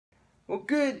Well,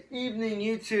 good evening,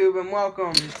 YouTube, and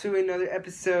welcome to another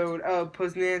episode of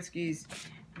Poznansky's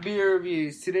Beer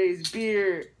Reviews. Today's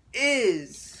beer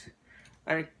is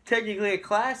technically a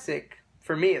classic,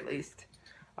 for me at least.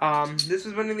 This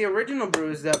was one of the original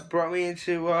brews that brought me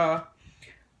into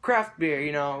craft beer.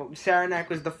 You know, Saranac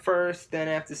was the first, then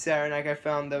after Saranac I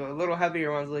found the little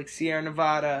heavier ones like Sierra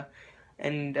Nevada,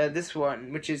 and this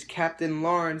one, which is Captain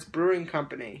Lawrence Brewing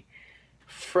Company.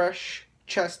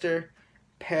 Freshchester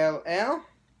Pale Ale,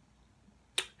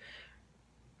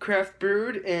 craft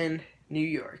brewed in New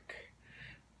York.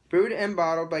 Brewed and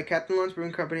bottled by Captain Lawrence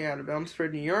Brewing Company out of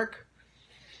Elmsford, New York.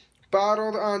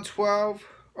 Bottled on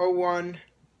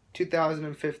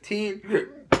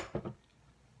 12/01/2015.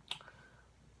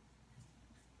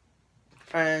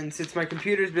 And since my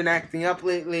computer's been acting up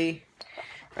lately,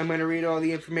 I'm going to read all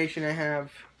the information I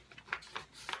have.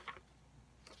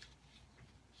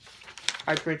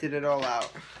 I printed it all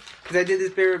out. Because I did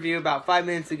this beer review about 5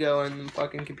 minutes ago and the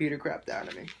fucking computer crapped out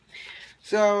on me.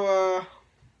 So,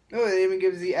 it even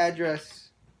gives the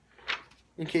address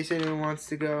in case anyone wants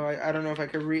to go. I don't know if I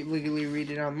could legally read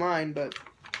it online, but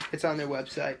it's on their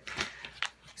website.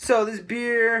 So, this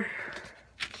beer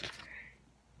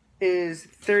is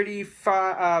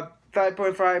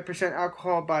 5.5%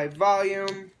 alcohol by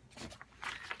volume.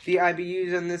 The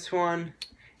IBUs on this one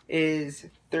is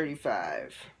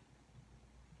 35.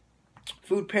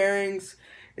 Food pairings,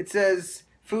 it says,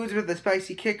 foods with a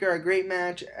spicy kick are a great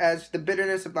match as the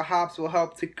bitterness of the hops will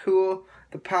help to cool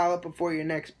the palate before your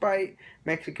next bite.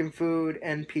 Mexican food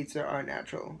and pizza are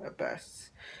natural at best.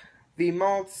 The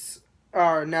malts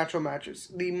are natural matches.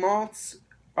 The malts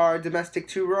are domestic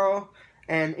two-row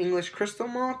and English crystal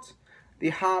malt. The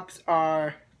hops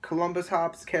are Columbus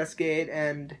hops, Cascade,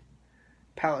 and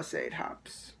Palisade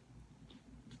hops.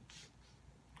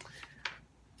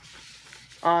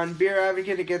 On Beer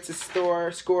Advocate, it gets a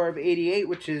score of 88,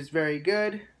 which is very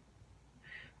good.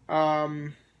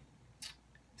 Style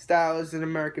is an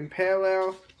American Pale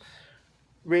Ale.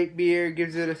 Rate Beer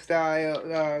gives it a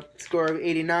score of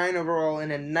 89 overall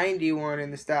and a 91 in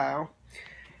the style.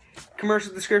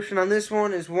 Commercial description on this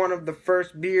one is one of the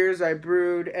first beers I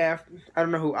brewed after, I don't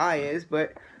know who I is,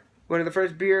 but one of the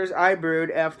first beers I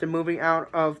brewed after moving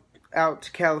out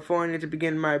to California to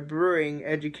begin my brewing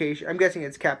education. I'm guessing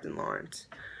it's Captain Lawrence.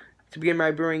 To begin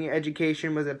my brewing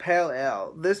education was a pale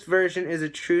ale. This version is a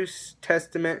true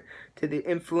testament to the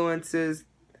influences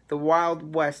the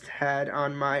Wild West had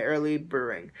on my early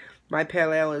brewing. My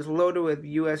pale ale is loaded with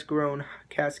U.S. grown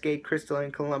Cascade, Crystal,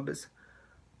 and Columbus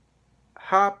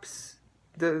hops.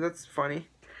 That's funny.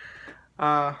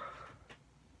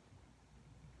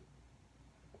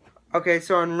 Okay,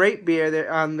 so on Rate Beer,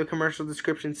 the commercial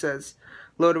description says,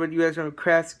 loaded with U.S. grown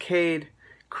Cascade,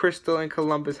 Crystal, and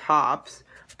Columbus hops.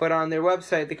 But on their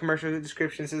website, the commercial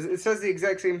description says the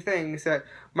exact same thing. It said,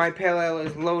 my pale ale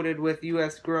is loaded with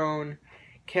U.S. grown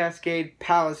Cascade,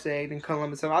 Palisade, and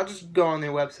Columbus. So I'll just go on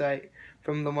their website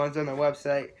from the ones on their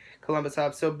website, Columbus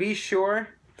hops. So be sure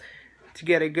to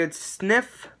get a good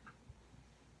sniff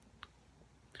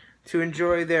to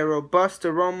enjoy their robust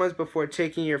aromas before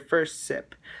taking your first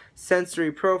sip.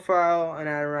 Sensory profile, an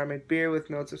aromatic beer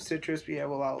with notes of citrus. Yeah,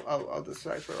 well, I'll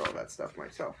decipher all that stuff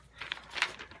myself.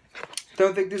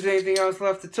 Don't think there's anything else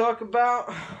left to talk about.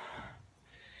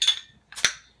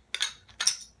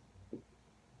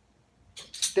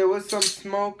 There was some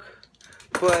smoke,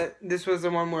 but this was the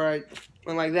one where I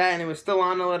went like that, and it was still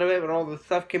on a little bit, but all the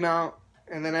stuff came out,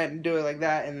 and then I didn't do it like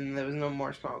that, and then there was no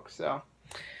more smoke. So,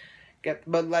 get the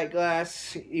Bud Light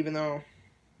glass, even though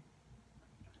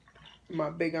I'm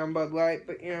not big on Bud Light,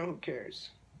 but you know, who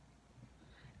cares?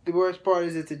 The worst part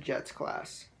is it's a Jets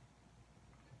glass.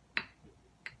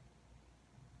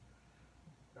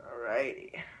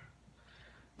 Alrighty.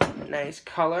 Nice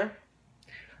color.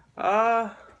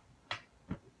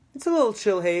 It's a little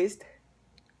chill hazed.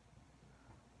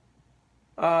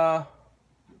 I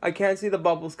can't see the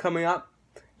bubbles coming up.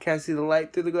 Can't see the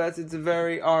light through the glass. It's a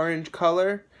very orange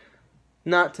color.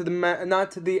 Not to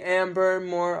the amber,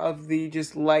 more of the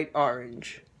just light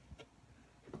orange.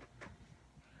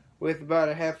 With about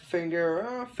a half finger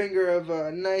of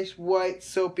a nice white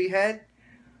soapy head.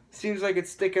 Seems like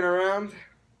it's sticking around.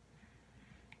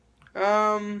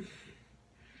 You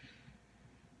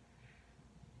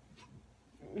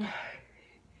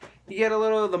get a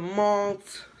little of the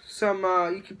malt.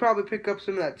 You could probably pick up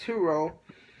some of that two-row.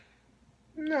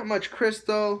 Not much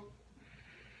crystal.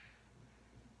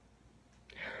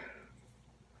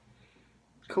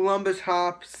 Columbus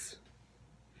hops.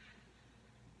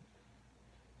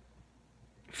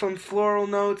 Some floral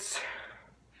notes.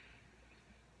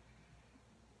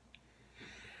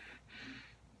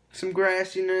 some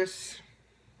grassiness,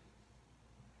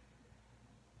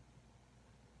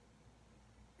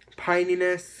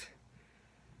 pininess,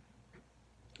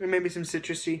 and maybe some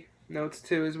citrusy notes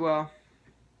too as well.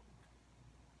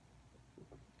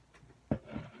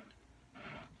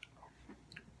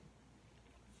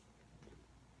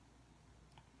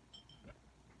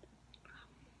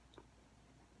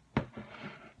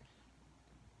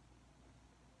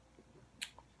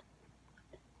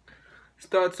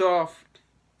 Starts off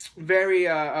very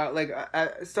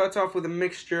starts off with a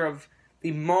mixture of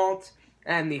the malt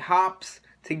and the hops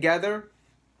together,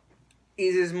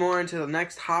 eases more into the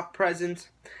next hop present,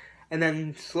 and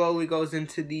then slowly goes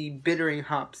into the bittering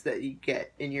hops that you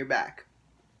get in your back,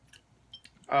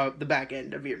 the back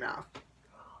end of your mouth.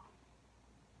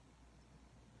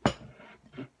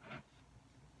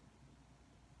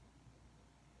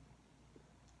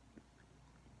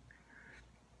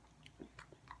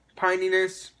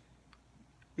 Pininess,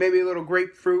 maybe a little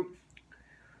grapefruit.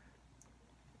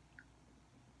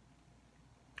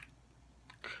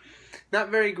 Not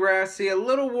very grassy, a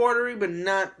little watery, but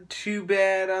not too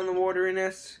bad on the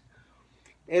wateriness.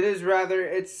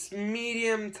 It's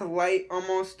medium to light,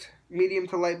 almost medium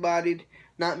to light bodied,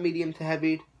 not medium to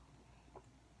heavy.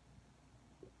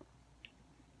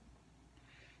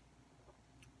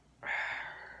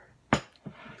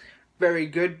 Very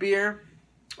good beer.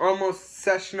 Almost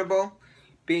sessionable,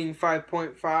 being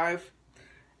 5.5,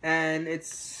 and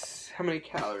it's, how many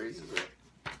calories is it?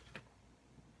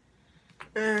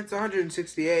 It's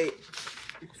 168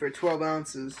 for 12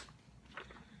 ounces.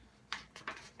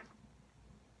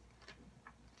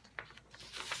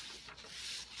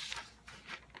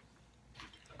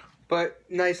 But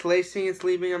nice lacing it's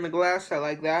leaving on the glass, I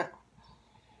like that.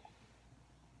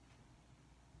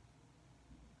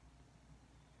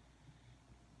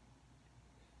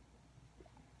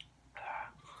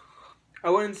 I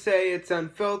wouldn't say it's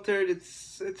unfiltered,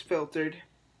 it's filtered.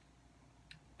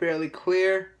 Fairly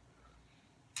clear.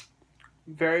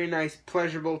 Very nice,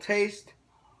 pleasurable taste.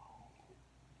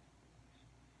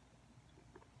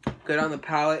 Good on the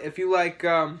palate. If you like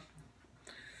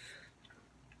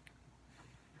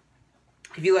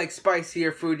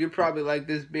spicier food, you'll probably like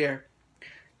this beer.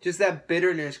 Just that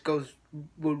bitterness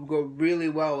would go really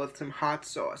well with some hot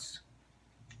sauce.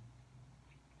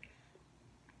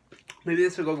 Maybe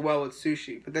this would go well with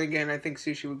sushi, but then again, I think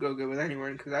sushi would go good with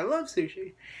anyone because I love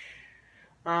sushi.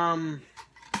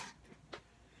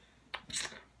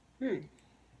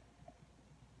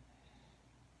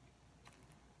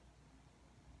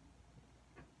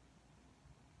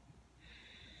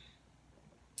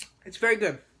 It's very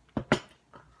good.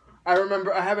 I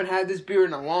haven't had this beer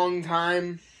in a long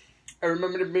time. I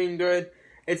remember it being good.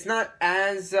 It's not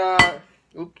as,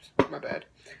 oops, my bad.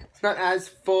 It's not as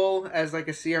full as like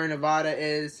a Sierra Nevada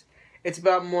is. It's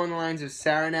about more in the lines of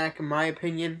Saranac, in my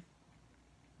opinion.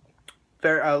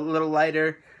 A little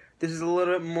lighter. This is a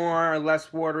little bit more or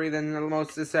less watery than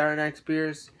most of the Saranac's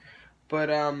beers.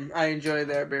 But I enjoy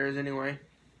their beers anyway.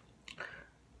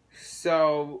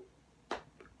 So,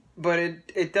 but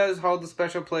it does hold a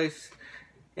special place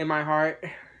in my heart,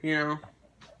 you know.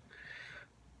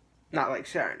 Not like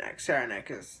Saranac. Saranac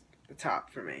is the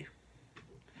top for me.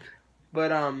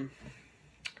 But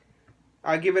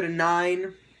I give it a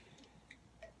 9.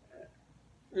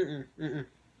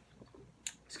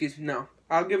 Excuse me, no.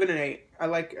 I'll give it an 8. I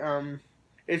like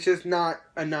it's just not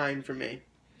a 9 for me.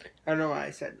 I don't know why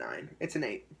I said 9. It's an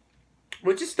 8.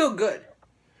 Which is still good.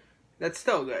 That's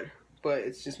still good, but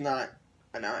it's just not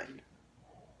a 9.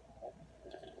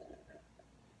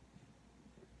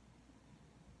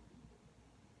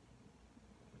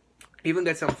 Even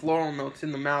get some floral notes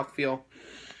in the mouthfeel.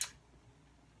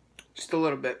 Just a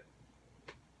little bit.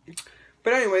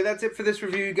 But anyway, that's it for this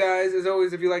review, you guys. As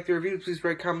always, if you like the review, please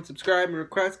rate, comment, subscribe, and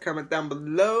request. Comment down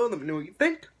below. Let me know what you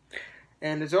think.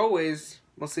 And as always,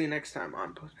 we'll see you next time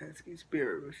on Postpansky's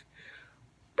Beer Reviews.